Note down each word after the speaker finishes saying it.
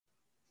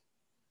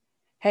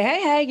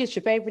Hey, it's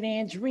your favorite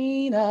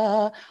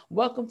Andrena.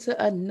 Welcome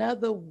to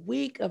another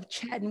week of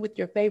chatting with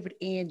your favorite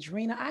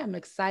Andrena. I am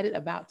excited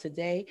about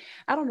today.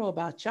 I don't know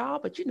about y'all,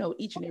 but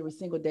each and every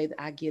single day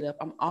that I get up,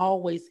 I'm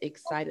always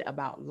excited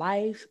about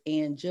life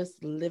and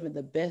just living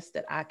the best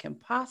that I can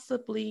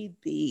possibly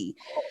be.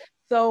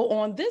 So,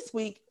 on this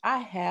week, I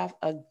have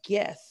a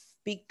guest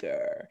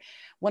speaker,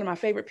 one of my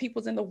favorite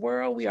peoples in the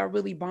world. We are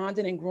really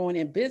bonding and growing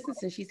in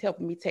business, and she's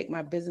helping me take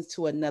my business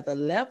to another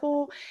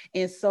level.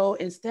 And so,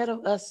 instead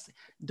of us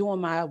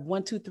doing my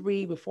one, two,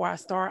 three before I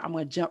start, I'm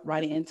going to jump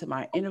right into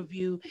my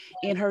interview.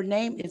 And her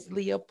name is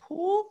Leah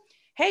Poole.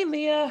 Hey,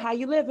 Leah, how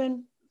you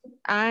living?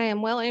 I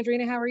am well,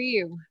 Andrena. How are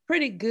you?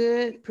 Pretty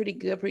good, pretty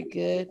good, pretty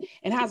good.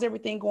 And how's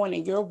everything going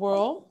in your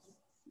world?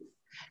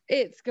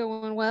 It's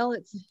going well.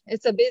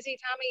 It's a busy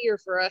time of year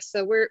for us,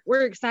 so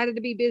we're excited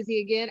to be busy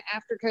again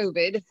after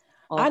COVID.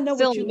 I Well, know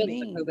still what in the you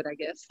middle mean. of COVID, I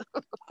guess.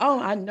 Oh,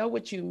 I know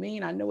what you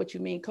mean. I know what you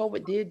mean.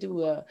 COVID did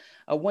do a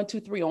one, two,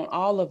 three on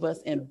all of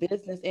us in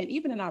business and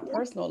even in our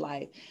personal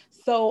life.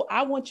 So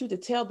I want you to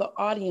tell the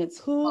audience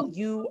who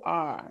you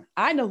are.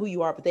 I know who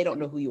you are, but they don't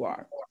know who you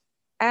are.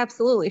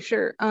 Absolutely,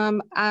 sure.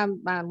 I'm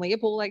Leah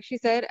Poole, like she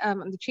said. I'm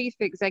the Chief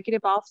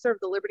Executive Officer of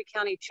the Liberty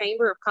County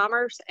Chamber of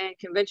Commerce and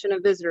Convention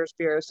and Visitors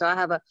Bureau. So I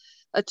have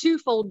a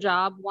twofold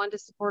job: one to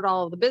support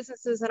all of the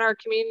businesses in our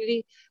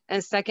community,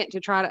 and second to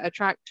try to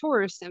attract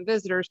tourists and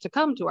visitors to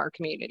come to our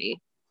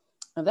community.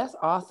 And that's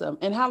awesome.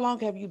 And how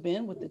long have you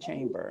been with the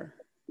chamber?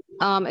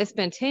 It's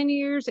been 10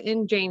 years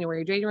in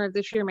January. January of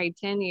this year made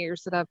 10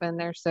 years that I've been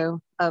there. So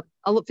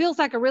it feels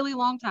like a really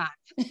long time.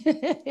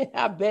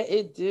 I bet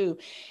it do.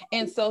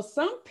 And so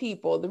some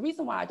people, the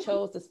reason why I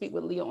chose to speak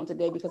with Leah on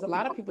today, because a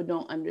lot of people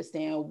don't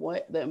understand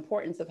what the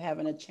importance of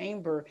having a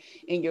chamber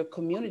in your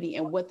community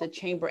and what the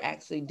chamber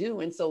actually do.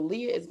 And so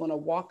Leah is going to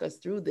walk us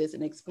through this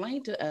and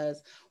explain to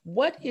us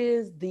what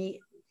is the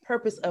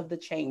purpose of the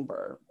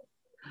chamber.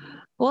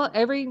 Well,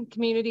 every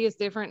community is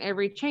different.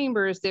 Every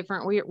chamber is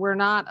different. We're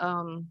not,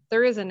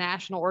 there is a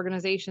national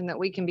organization that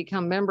we can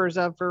become members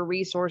of for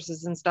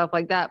resources and stuff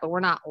like that, but we're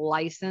not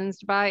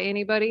licensed by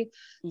anybody.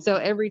 So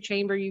Mhm. every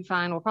chamber you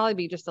find will probably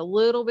be just a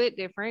little bit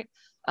different.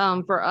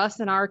 For us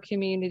in our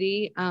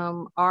community,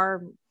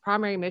 our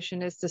primary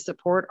mission is to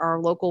support our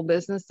local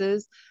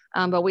businesses,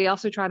 but we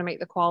also try to make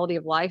the quality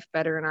of life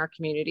better in our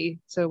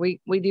community. So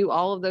we do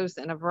all of those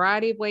in a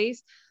variety of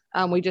ways.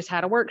 We just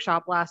had a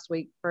workshop last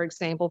week, for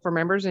example, for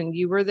members, and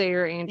you were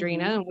there,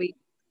 Andrena, Mhm. and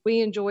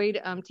we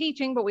enjoyed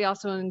teaching, but we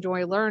also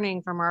enjoy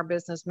learning from our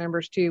business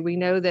members too. We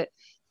know that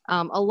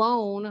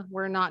alone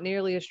we're not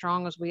nearly as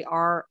strong as we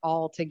are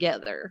all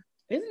together.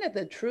 Isn't that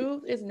the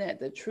truth? Isn't that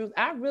the truth?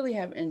 I really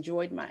have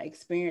enjoyed my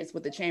experience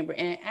with the chamber.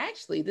 And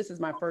actually, this is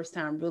my first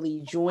time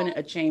really joining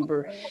a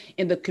chamber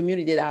in the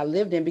community that I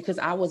lived in because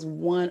I was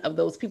one of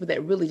those people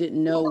that really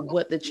didn't know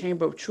what the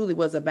chamber truly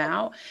was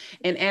about.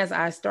 And as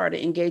I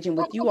started engaging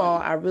with you all,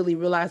 I really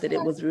realized that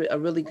it was a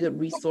really good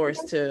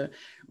resource to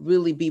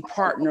really be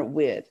partnered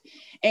with.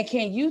 And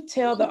can you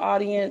tell the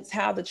audience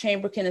how the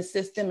chamber can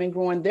assist them in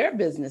growing their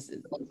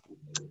businesses?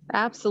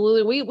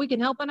 Absolutely. We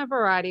can help in a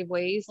variety of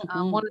ways.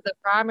 One Mhm. of the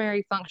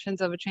primary functions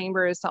of a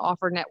chamber is to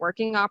offer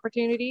networking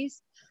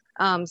opportunities.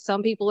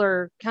 Some people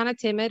are kind of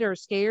timid or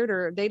scared,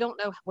 or they don't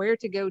know where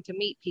to go to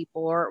meet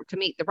people or to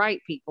meet the right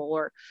people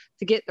or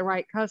to get the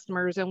right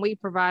customers. And we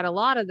provide a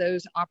lot of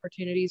those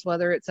opportunities,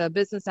 whether it's a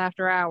business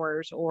after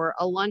hours or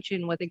a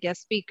luncheon with a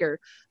guest speaker.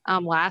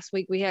 Last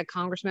week, we had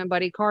Congressman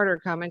Buddy Carter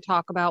come and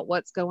talk about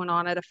what's going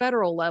on at a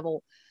federal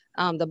level,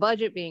 the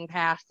budget being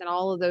passed and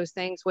all of those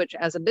things, which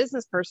as a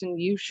business person,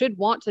 you should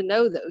want to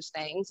know those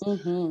things.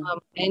 Mhm.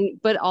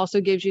 But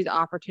also gives you the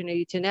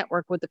opportunity to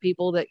network with the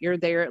people that you're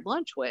there at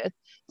lunch with.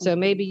 So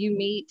maybe Mhm. you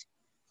meet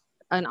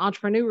an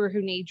entrepreneur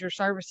who needs your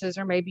services,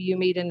 or maybe you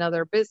meet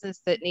another business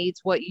that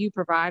needs what you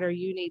provide, or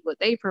you need what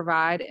they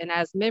provide. And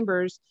as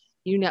members,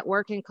 you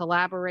network and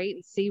collaborate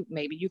and see,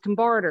 maybe you can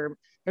barter.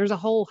 There's a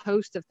whole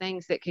host of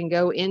things that can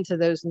go into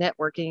those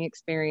networking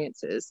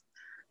experiences.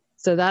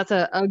 So that's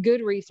a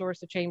good resource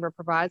the chamber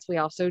provides. We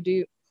also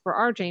do, for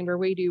our chamber,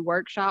 we do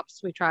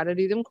workshops. We try to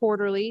do them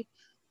quarterly.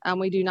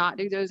 We do not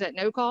do those at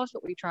no cost,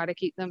 but we try to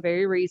keep them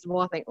very reasonable.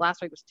 I think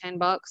last week was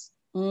 $10.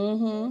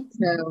 Mhm.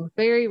 So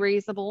very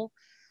reasonable.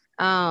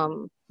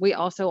 We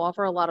also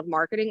offer a lot of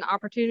marketing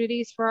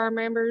opportunities for our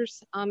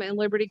members in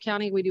Liberty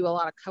County. We do a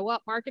lot of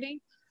co-op marketing.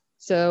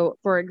 So,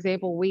 for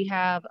example, we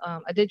have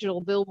a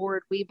digital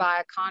billboard. We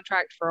buy a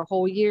contract for a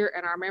whole year,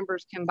 and our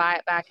members can buy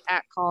it back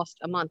at cost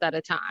a month at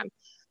a time.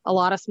 A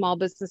lot of small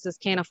businesses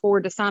can't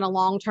afford to sign a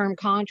long-term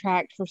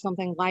contract for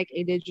something like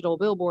a digital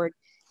billboard.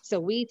 So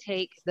we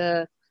take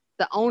the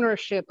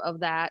ownership of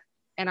that,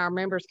 and our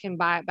members can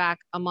buy it back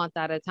a month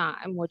at a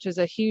time, which is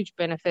a huge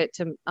benefit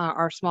to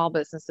our small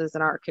businesses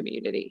in our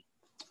community.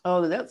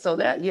 Oh,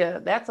 yeah,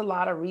 that's a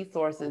lot of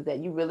resources that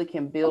you really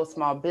can build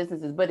small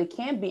businesses, but it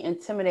can be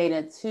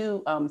intimidating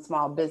to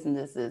small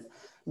businesses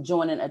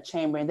joining a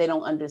chamber and they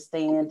don't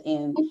understand.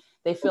 And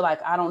they feel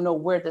like I don't know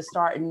where to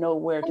start and know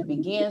where to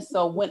begin.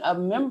 So when a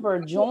member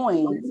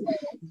joins,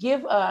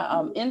 give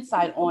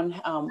insight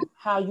on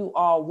how you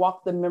all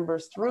walk the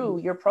members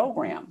through your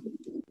program.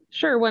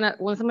 Sure. When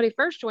somebody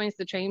first joins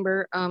the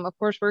chamber, of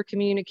course, we're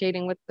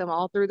communicating with them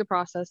all through the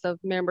process of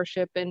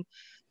membership and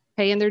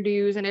paying their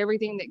dues and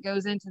everything that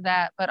goes into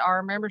that. But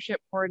our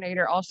membership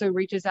coordinator also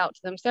reaches out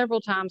to them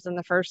several times in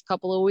the first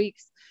couple of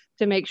weeks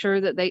to make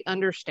sure that they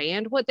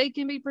understand what they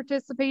can be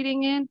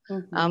participating in.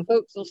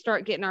 Folks will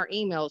start getting our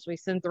emails. We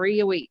send 3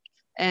 a week,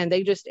 and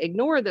they just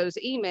ignore those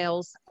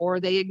emails, or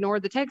they ignore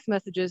the text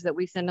messages that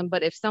we send them.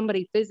 But if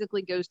somebody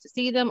physically goes to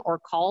see them or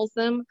calls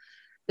them,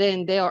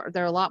 then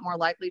they're a lot more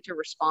likely to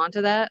respond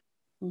to that.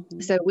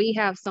 So we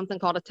have something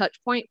called a touch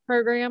point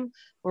program,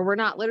 where we're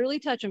not literally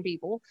touching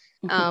people,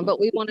 but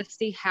we want to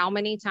see how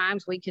many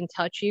times we can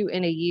touch you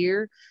in a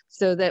year,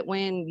 so that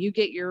when you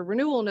get your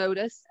renewal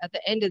notice at the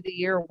end of the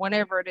year,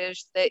 whenever it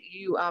is that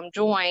you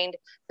joined,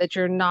 that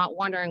you're not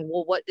wondering,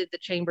 well, what did the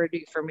chamber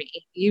do for me?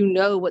 You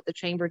know what the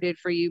chamber did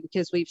for you,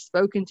 because we've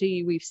spoken to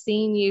you, we've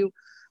seen you,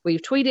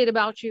 we've tweeted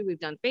about you, we've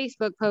done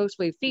Facebook posts,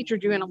 we've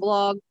featured you in a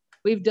blog.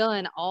 We've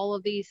done all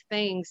of these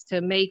things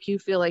to make you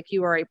feel like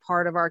you are a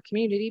part of our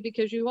community,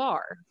 because you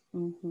are.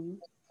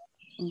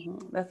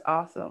 That's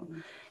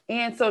awesome.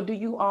 And so do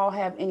you all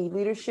have any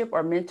leadership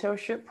or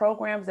mentorship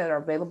programs that are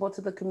available to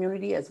the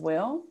community as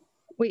well?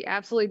 We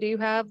absolutely do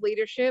have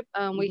leadership.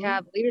 We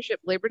have Leadership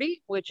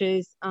Liberty, which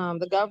is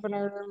the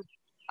governor,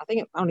 I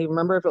don't even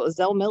remember if it was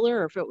Zell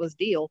Miller or if it was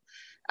Deal,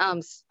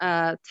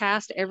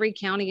 tasked every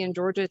county in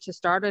Georgia to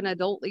start an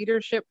adult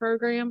leadership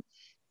program.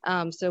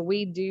 So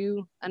we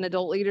do an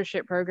adult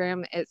leadership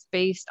program. It's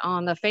based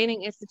on the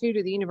Fanning Institute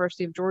of the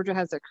University of Georgia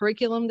has a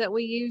curriculum that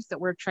we use,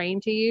 that we're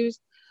trained to use.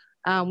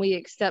 We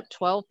accept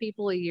 12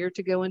 people a year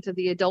to go into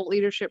the adult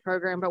leadership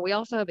program, but we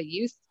also have a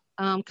youth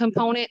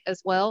component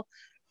as well.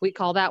 We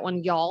call that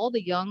one YALL,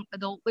 the Young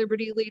Adult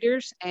Liberty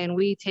Leaders. And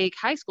we take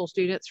high school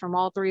students from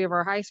all 3 of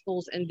our high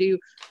schools and do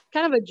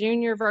kind of a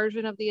junior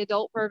version of the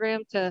adult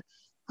program to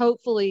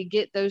hopefully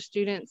get those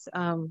students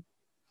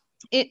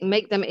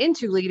make them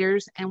into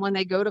leaders. And when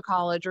they go to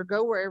college or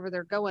go wherever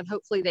they're going,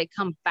 hopefully they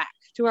come back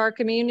to our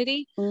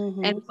community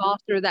and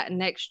foster that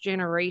next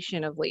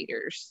generation of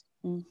leaders.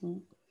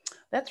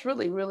 That's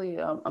really, really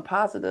a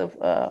positive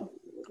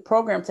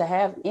program to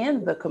have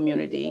in the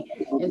community.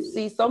 And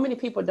see, so many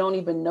people don't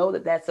even know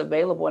that that's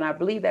available. And I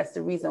believe that's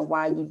the reason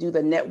why you do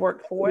the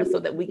network for us, so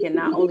that we can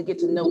not only get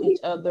to know each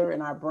other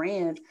and our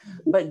brands,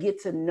 but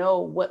get to know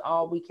what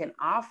all we can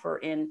offer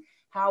and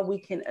how we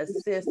can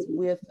assist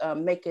with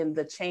making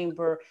the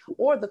chamber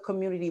or the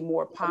community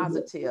more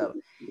positive.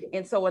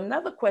 And so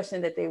another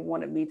question that they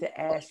wanted me to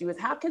ask you is,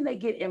 how can they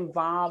get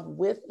involved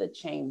with the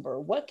chamber?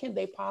 What can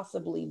they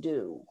possibly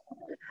do?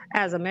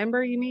 As a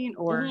member, you mean?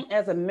 Or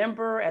as a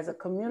member, as a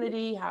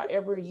community,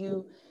 however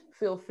you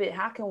feel fit,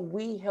 how can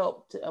we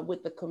help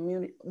with the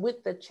community,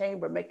 with the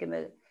chamber, making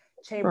the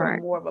chamber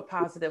more of a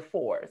positive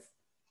force?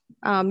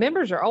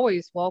 Members are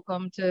always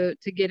welcome to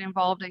get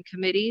involved in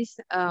committees.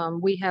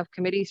 We have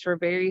committees for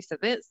various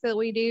events that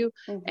we do.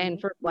 And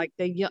for like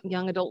the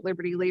Young Adult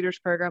Liberty Leaders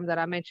program that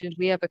I mentioned,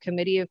 we have a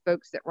committee of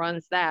folks that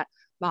runs that.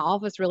 My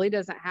office really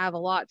doesn't have a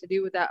lot to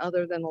do with that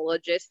other than the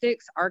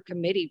logistics. Our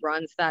committee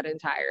runs that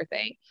entire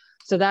thing.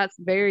 So that's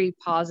very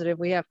positive.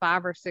 We have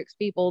 5 or 6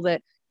 people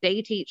that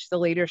they teach the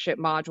leadership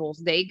modules.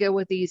 They go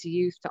with these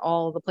youth to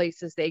all the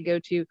places they go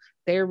to.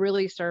 They're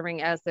really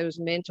serving as those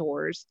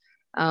mentors,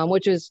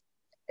 which is,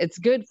 it's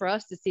good for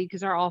us to see,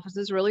 because our office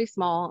is really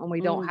small and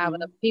we don't have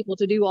enough people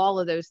to do all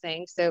of those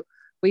things. So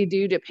we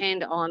do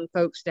depend on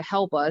folks to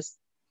help us.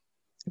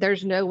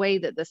 There's no way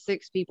that the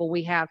 6 people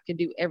we have can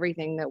do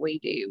everything that we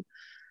do.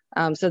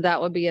 So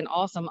that would be an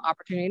awesome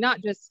opportunity,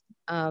 not just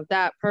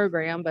that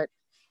program, but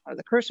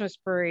the Christmas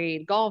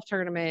parade, golf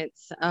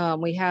tournaments.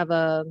 We have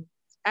a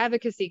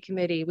advocacy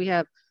committee. We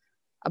have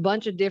a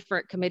bunch of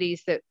different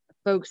committees that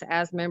folks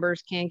as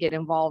members can get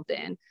involved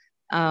in.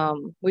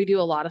 We do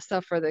a lot of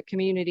stuff for the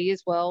community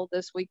as well.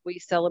 This week we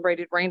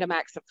celebrated Random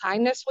Acts of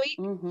Kindness Week.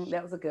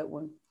 That was a good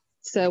one.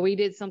 So we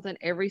did something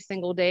every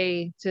single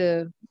day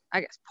to,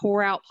 I guess,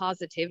 pour out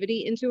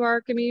positivity into our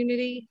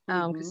community.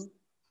 Because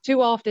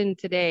too often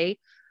today,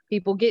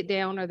 people get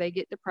down or they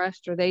get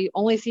depressed or they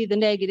only see the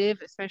negative,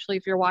 especially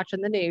if you're watching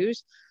the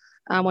news,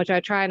 which I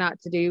try not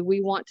to do.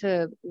 We want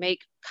to make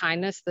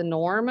kindness the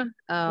norm.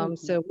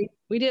 So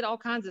we did all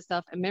kinds of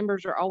stuff, and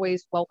members are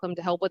always welcome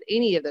to help with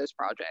any of those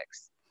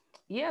projects.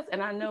 Yes,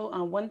 and I know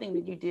one thing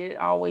that you did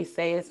always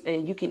say is,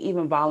 and you can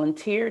even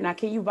volunteer. Now,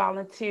 can you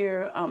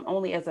volunteer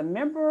only as a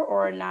member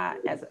or not,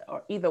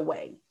 or either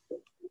way?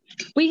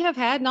 We have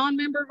had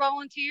non-member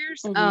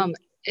volunteers.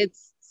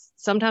 It's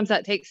sometimes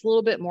that takes a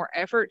little bit more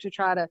effort to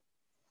try to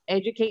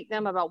educate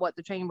them about what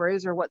the chamber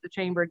is or what the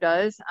chamber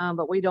does.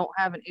 But we don't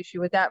have an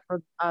issue with that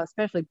for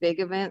especially big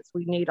events.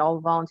 We need all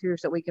the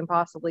volunteers that we can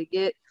possibly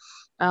get.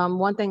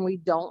 One thing we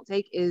don't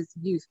take is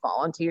youth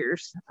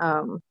volunteers.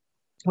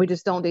 We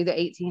just don't do the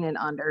 18 and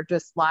under,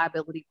 just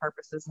liability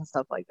purposes and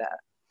stuff like that.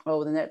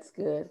 Oh, then that's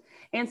good.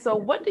 And so,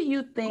 what do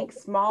you think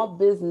small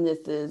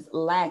businesses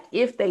lack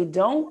if they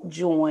don't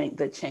join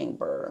the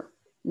chamber?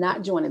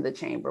 Not joining the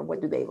chamber,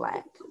 what do they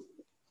lack?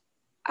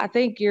 I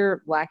think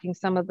you're lacking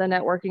some of the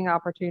networking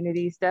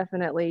opportunities,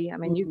 definitely. I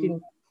mean, you Mm-hmm.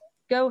 can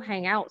go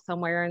hang out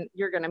somewhere and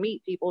you're going to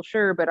meet people,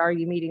 sure, but are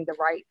you meeting the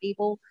right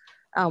people?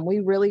 We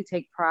really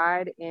take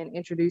pride in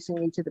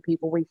introducing you to the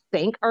people we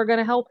think are going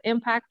to help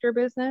impact your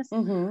business,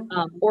 Mm-hmm.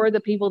 or the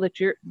people that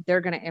you're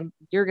going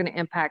to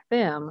impact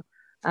them.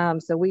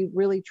 So we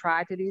really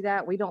try to do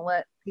that. We don't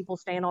let people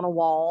stand on a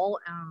wall.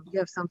 You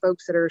have some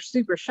folks that are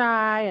super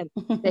shy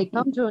and they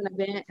come to an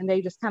event and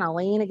they just kind of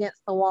lean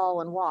against the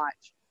wall and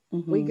watch.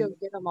 We go Mm-hmm.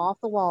 get them off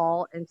the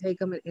wall and take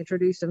them and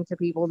introduce them to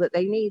people that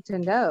they need to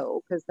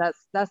know, because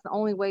that's the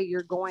only way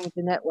you're going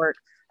to network.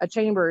 A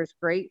chamber is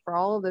great for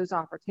all of those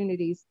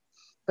opportunities,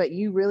 but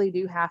you really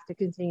do have to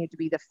continue to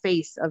be the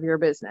face of your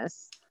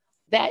business.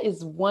 That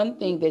is one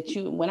thing that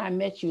you, when I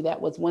met you,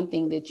 that was one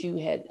thing that you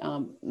had,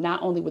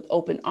 not only with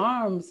open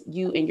arms,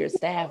 you and your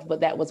staff, but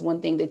that was one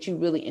thing that you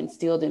really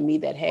instilled in me,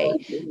 that, hey,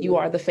 you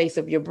are the face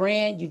of your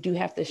brand. You do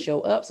have to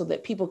show up so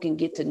that people can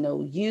get to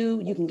know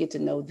you, you can get to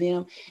know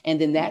them. And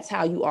then that's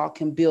how you all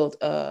can build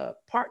a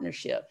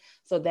partnership.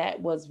 So that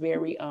was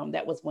very,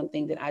 that was one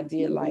thing that I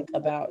did like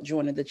about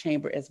joining the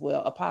chamber as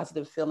well, a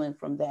positive feeling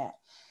from that.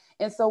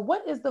 And so,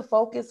 what is the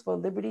focus for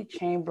Liberty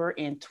Chamber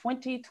in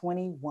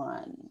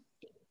 2021?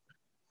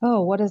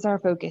 Oh, what is our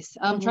focus?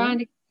 I'm trying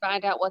Mm-hmm. to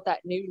find out what that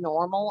new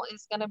normal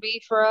is going to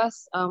be for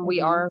us.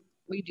 Mm-hmm.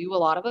 We do a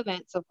lot of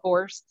events, of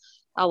course.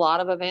 A lot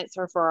of events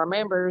are for our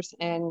members,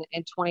 and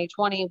in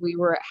 2020 we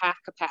were at half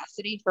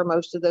capacity for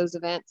most of those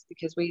events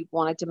because we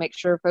wanted to make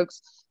sure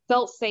folks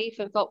felt safe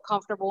and felt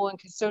comfortable and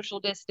could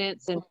social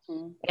distance.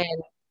 Mm-hmm.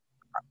 And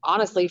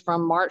honestly,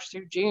 from March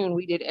through June,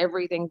 we did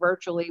everything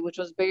virtually, which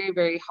was very,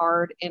 very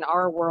hard in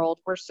our world.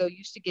 We're so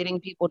used to getting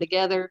people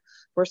together.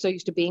 We're so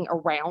used to being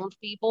around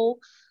people.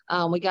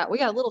 We got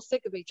a little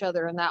sick of each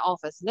other in that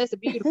office, and it's a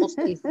beautiful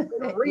space. It's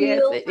been Yes,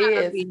 real it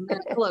tired is. being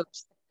that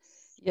close.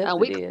 Yes, it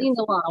We is. cleaned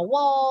a lot of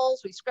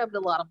walls. We scrubbed a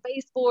lot of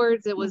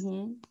baseboards. It was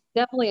Mm-hmm.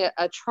 definitely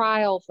a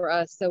trial for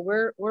us. So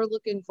we're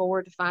looking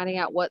forward to finding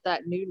out what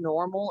that new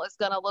normal is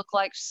going to look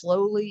like.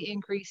 Slowly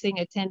increasing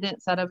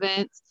attendance at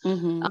events,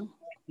 Mm-hmm.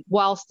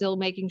 while still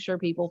making sure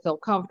people feel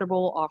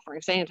comfortable,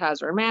 offering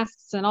sanitizer and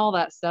masks and all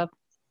that stuff,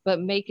 but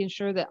making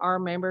sure that our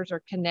members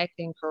are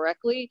connecting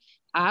correctly.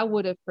 I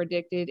would have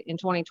predicted in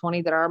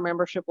 2020 that our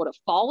membership would have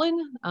fallen,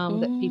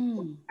 that people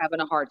were Mm. having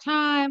a hard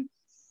time,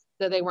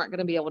 that they weren't going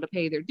to be able to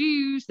pay their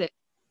dues, that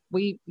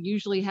we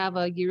usually have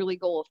a yearly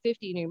goal of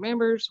 50 new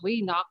members.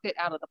 We knocked it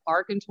out of the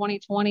park in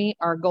 2020.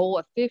 Our goal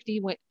of 50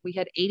 went, we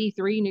had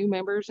 83 new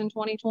members in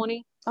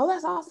 2020, Oh,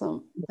 that's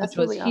awesome. which That's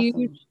was really huge.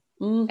 awesome.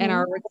 And Mm-hmm.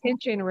 our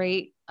retention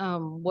rate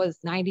was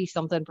 90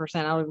 something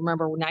percent. I don't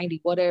remember 90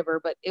 whatever,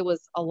 but it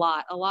was a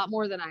lot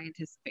more than I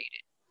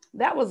anticipated.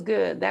 That was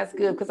good. That's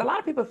good because a lot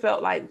of people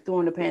felt like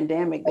during the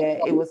pandemic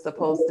that it was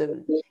supposed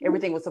to,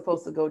 everything was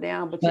supposed to go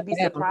down, but But you'd be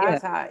yeah, yeah.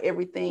 surprised how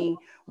everything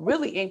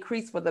really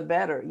increased for the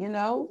better, you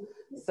know?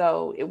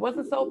 So it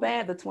wasn't so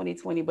bad, the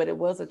 2020, but it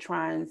was a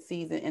trying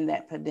season in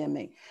that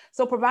pandemic.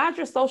 So provide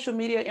your social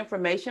media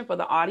information for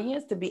the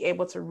audience to be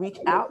able to reach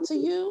out to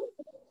you.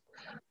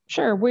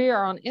 Sure. We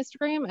are on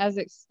Instagram as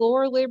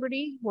Explore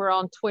Liberty. We're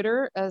on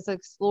Twitter as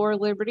Explore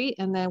Liberty.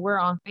 And then we're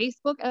on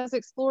Facebook as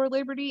Explore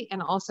Liberty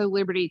and also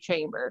Liberty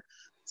Chamber.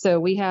 So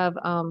we have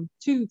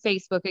two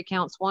Facebook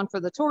accounts, one for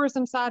the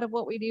tourism side of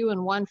what we do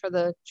and one for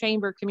the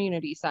chamber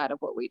community side of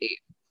what we do.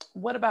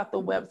 What about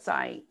the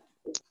website?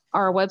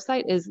 Our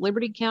website is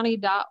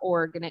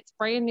libertycounty.org and it's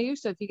brand new.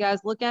 So if you guys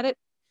look at it,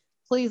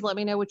 please let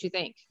me know what you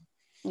think.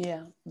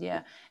 Yeah,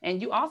 yeah.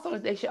 And you also,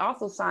 they should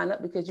also sign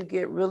up because you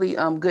get really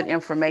good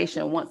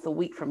information once a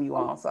week from you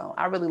also.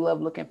 I really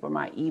love looking for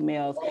my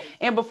emails.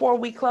 And before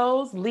we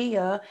close,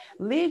 Leah,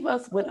 leave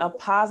us with a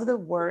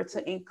positive word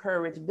to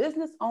encourage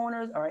business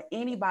owners or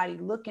anybody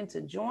looking to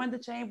join the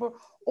chamber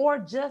or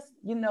just,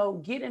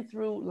 getting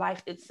through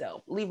life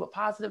itself. Leave a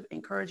positive,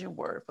 encouraging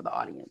word for the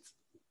audience.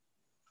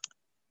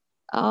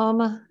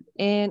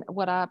 And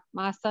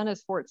my son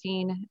is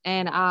 14,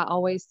 and I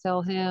always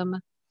tell him,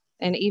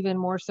 and even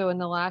more so in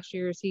the last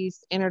years,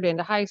 he's entered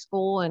into high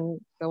school and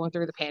going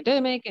through the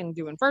pandemic and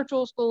doing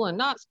virtual school and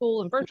not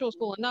school and virtual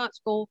school and not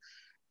school,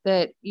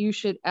 that you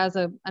should, as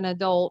an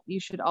adult, you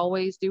should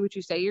always do what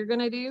you say you're going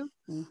to do.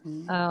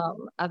 Mm-hmm.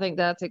 I think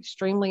that's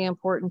extremely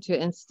important to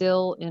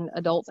instill in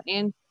adults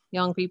and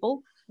young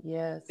people,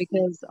 Yes.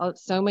 because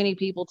so many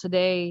people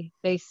today,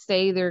 they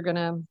say they're going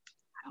to,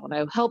 I don't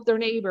know, help their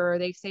neighbor, or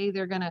they say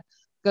they're going to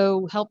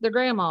go help their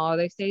grandma, or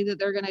they say that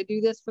they're going to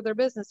do this for their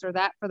business or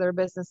that for their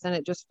business, and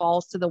it just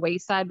falls to the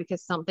wayside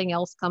because something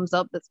else comes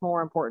up that's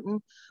more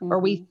important, or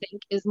we Mm-hmm.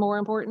 think is more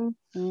important.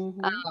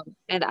 Mm-hmm.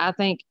 And I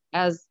think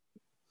as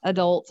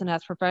adults and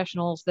as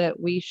professionals that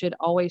we should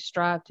always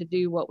strive to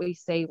do what we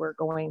say we're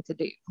going to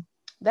do.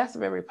 That's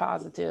very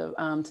positive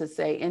to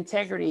say.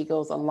 Integrity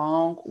goes a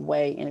long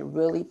way and it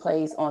really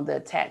plays on the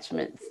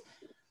attachments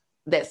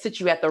that sit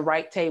you at the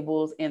right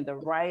tables in the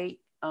right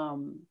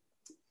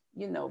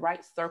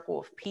right circle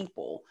of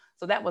people.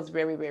 So that was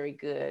very, very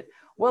good.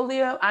 Well,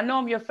 Leah, I know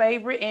I'm your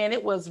favorite, and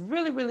it was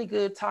really, really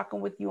good talking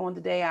with you on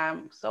today.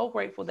 I'm so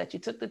grateful that you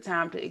took the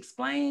time to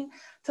explain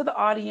to the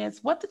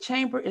audience what the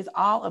chamber is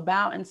all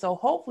about. And so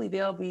hopefully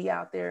they'll be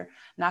out there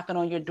knocking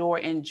on your door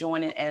and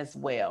joining as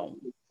well.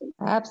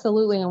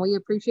 Absolutely. And we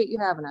appreciate you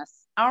having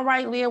us. All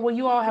right, Leah. Well,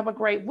 you all have a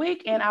great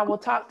week, and I will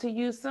talk to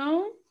you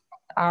soon.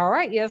 All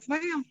right. Yes,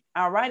 ma'am.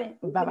 All righty.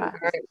 Bye All bye.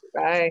 right.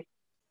 Bye.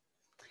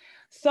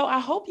 So I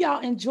hope y'all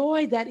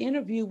enjoyed that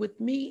interview with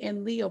me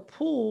and Leah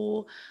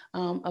Poole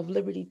of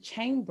Liberty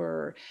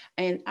Chamber.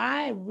 And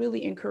I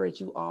really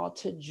encourage you all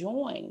to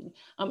join.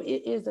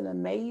 It is an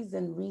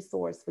amazing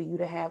resource for you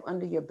to have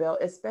under your belt,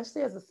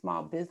 especially as a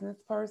small business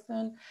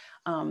person.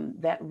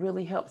 That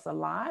really helps a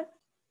lot.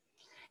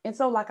 And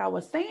so, like I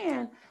was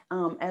saying,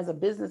 as a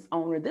business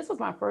owner, this was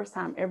my first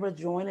time ever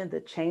joining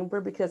the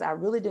chamber because I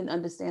really didn't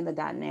understand the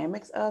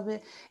dynamics of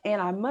it. And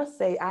I must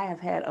say, I have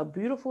had a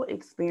beautiful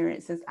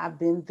experience since I've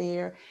been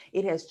there.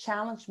 It has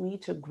challenged me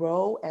to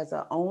grow as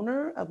an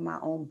owner of my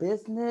own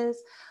business,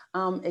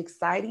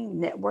 exciting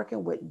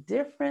networking with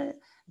different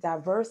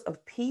diverse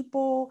of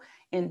people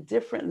in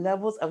different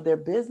levels of their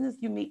business.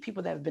 You meet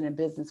people that have been in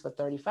business for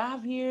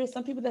 35 years,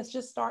 some people that's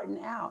just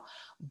starting out,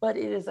 but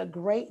it is a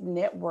great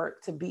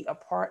network to be a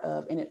part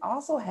of. And it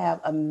also have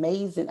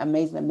amazing,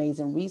 amazing,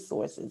 amazing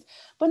resources.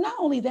 But not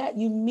only that,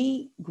 you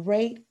meet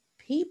great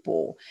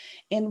people.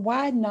 And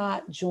why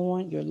not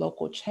join your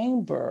local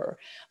chamber?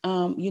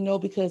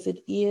 Because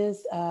it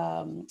is,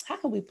 how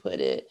can we put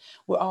it?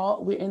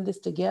 We're in this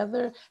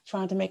together,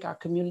 trying to make our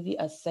community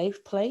a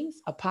safe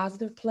place, a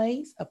positive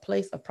place, a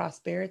place of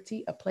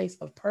prosperity, a place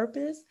of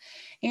purpose,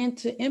 and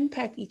to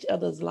impact each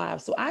other's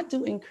lives. So I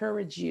do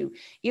encourage you,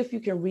 if you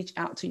can reach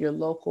out to your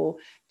local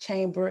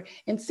chamber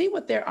and see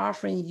what they're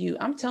offering you.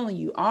 I'm telling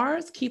you,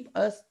 ours keep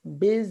us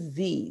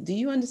busy. Do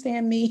you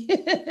understand me?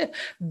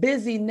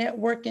 Busy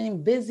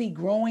networking, busy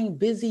growing,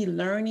 busy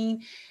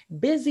learning,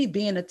 busy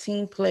being a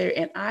team player.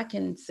 And I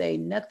can say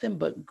nothing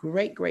but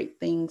great,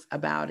 great things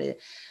about it.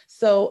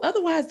 So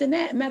otherwise than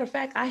that, matter of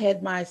fact, I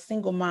had my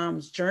single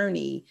mom's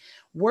journey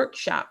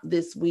workshop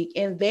this week,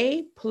 and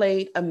they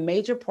played a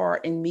major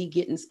part in me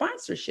getting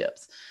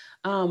sponsorships.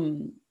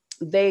 Um,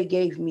 they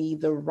gave me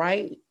the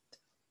right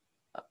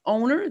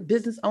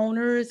business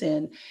owners,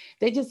 and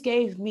they just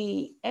gave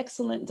me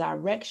excellent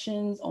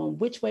directions on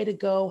which way to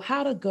go,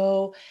 how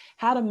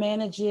to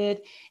manage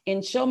it,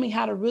 and show me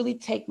how to really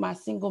take my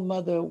single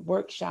mother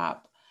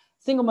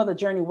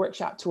journey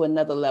workshop to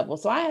another level.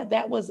 So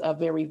that was a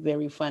very,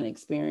 very fun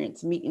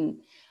experience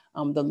meeting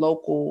the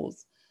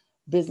locals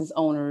business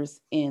owners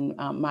in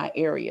my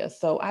area.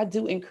 So I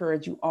do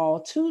encourage you all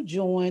to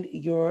join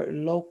your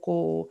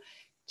local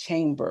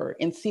chamber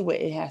and see what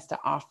it has to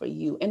offer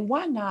you. And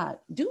why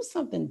not do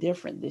something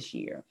different this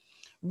year?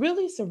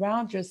 Really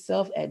surround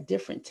yourself at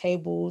different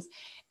tables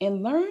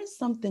and learn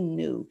something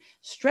new.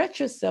 Stretch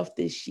yourself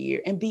this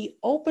year and be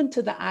open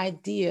to the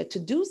idea to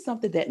do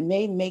something that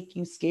may make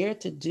you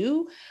scared to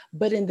do.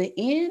 But in the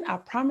end, I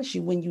promise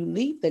you, when you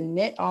leap, the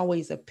net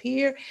always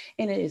appear.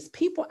 And it is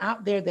people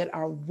out there that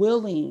are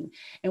willing.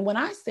 And when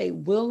I say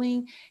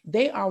willing,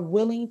 they are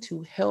willing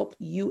to help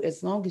you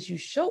as long as you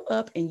show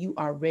up and you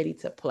are ready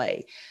to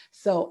play.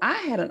 So I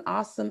had an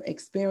awesome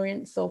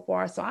experience so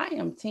far. So I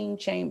am Team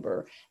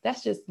Chamber.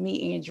 That's just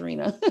me,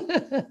 Andrena.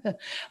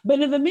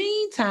 But in the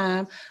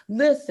meantime,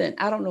 listen,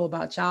 I don't know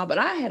about y'all, but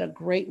I had a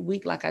great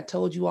week. Like I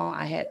told you all,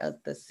 I had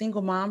the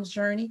single mom's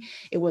journey.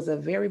 It was a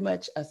very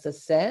much a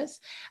success.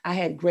 I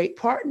had great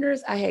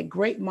partners. I had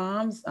great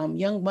moms,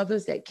 young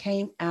mothers that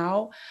came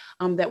out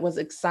that was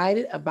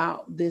excited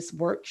about this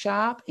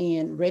workshop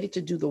and ready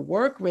to do the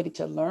work, ready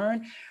to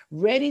learn,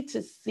 ready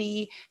to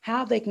see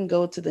how they can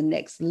go to the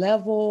next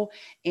level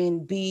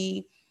and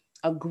be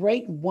a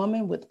great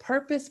woman with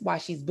purpose while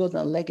she's building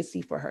a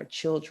legacy for her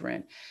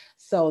children.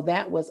 So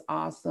that was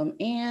awesome.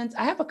 And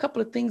I have a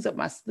couple of things up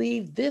my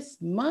sleeve this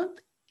month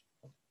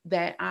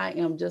that I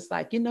am just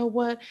like, you know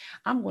what?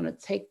 I'm going to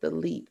take the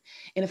leap.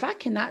 And if I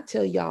cannot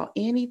tell y'all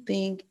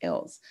anything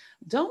else,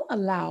 don't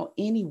allow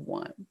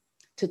anyone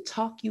to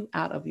talk you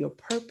out of your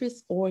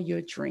purpose or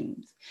your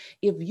dreams.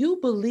 If you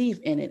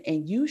believe in it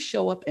and you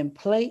show up and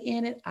play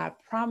in it, I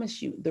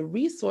promise you the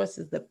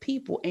resources, the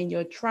people, and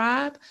your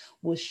tribe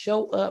will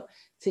show up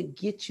to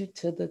get you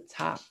to the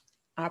top.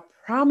 I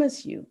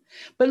promise you.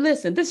 But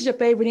listen, this is your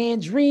favorite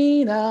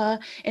Andrena,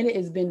 and it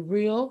has been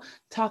real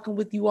talking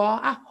with you all.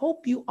 I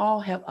hope you all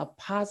have a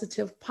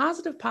positive,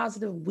 positive,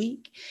 positive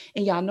week.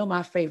 And y'all know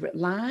my favorite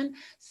line: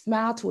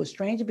 smile to a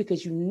stranger,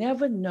 because you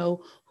never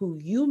know who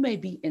you may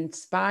be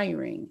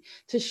inspiring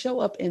to show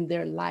up in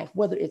their life,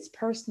 whether it's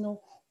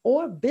personal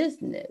or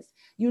business.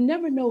 You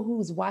never know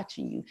who's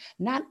watching you.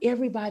 Not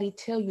everybody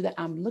tell you that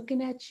I'm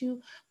looking at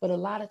you, but a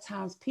lot of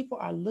times people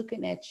are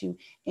looking at you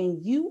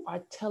and you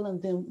are telling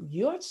them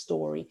your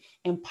story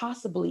and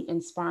possibly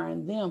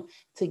inspiring them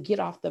to get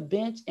off the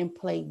bench and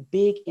play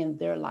big in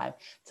their life,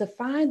 to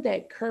find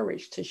that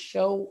courage to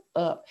show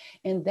up.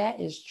 And that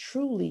is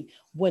truly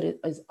what it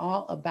is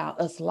all about,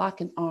 us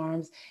locking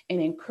arms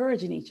and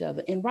encouraging each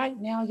other. And right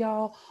now,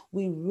 y'all,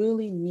 we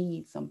really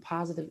need some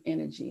positive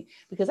energy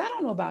because I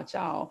don't know about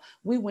y'all.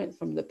 We went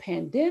from the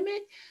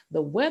pandemic,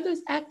 the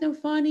weather's acting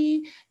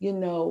funny,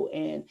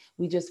 and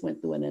we just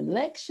went through an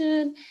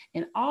election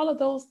and all of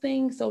those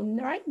things. So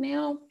right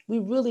now, we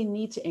really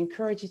need to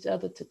encourage each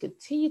other to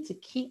continue to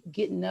keep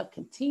getting up,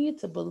 continue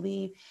to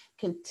believe,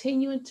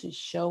 continuing to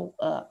show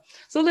up.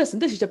 So listen,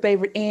 this is your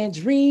favorite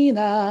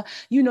Andrena.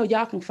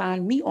 Y'all can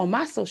find me on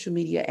my social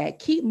media at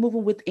Keep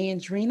Moving with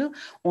Andrena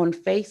on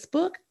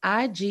Facebook,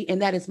 IG,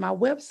 and that is my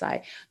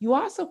website. You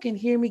also can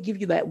hear me give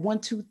you that 1,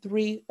 2,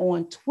 3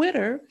 on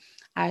Twitter.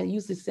 I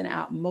usually send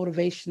out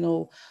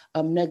motivational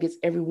nuggets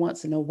every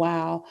once in a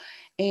while.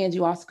 And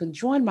you also can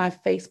join my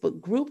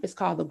Facebook group. It's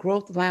called the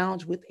Growth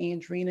Lounge with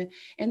Andrena.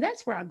 And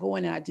that's where I go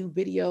in and I do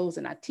videos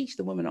and I teach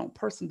the women on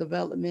personal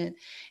development.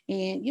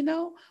 And,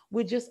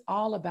 we're just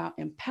all about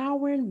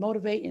empowering,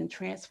 motivating, and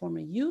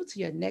transforming you to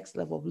your next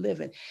level of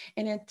living.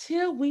 And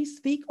until we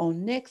speak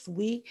on next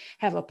week,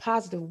 have a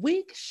positive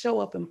week,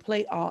 show up and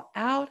play all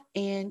out.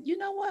 And you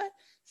know what?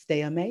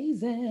 Stay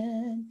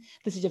amazing.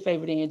 This is your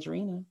favorite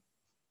Andrena.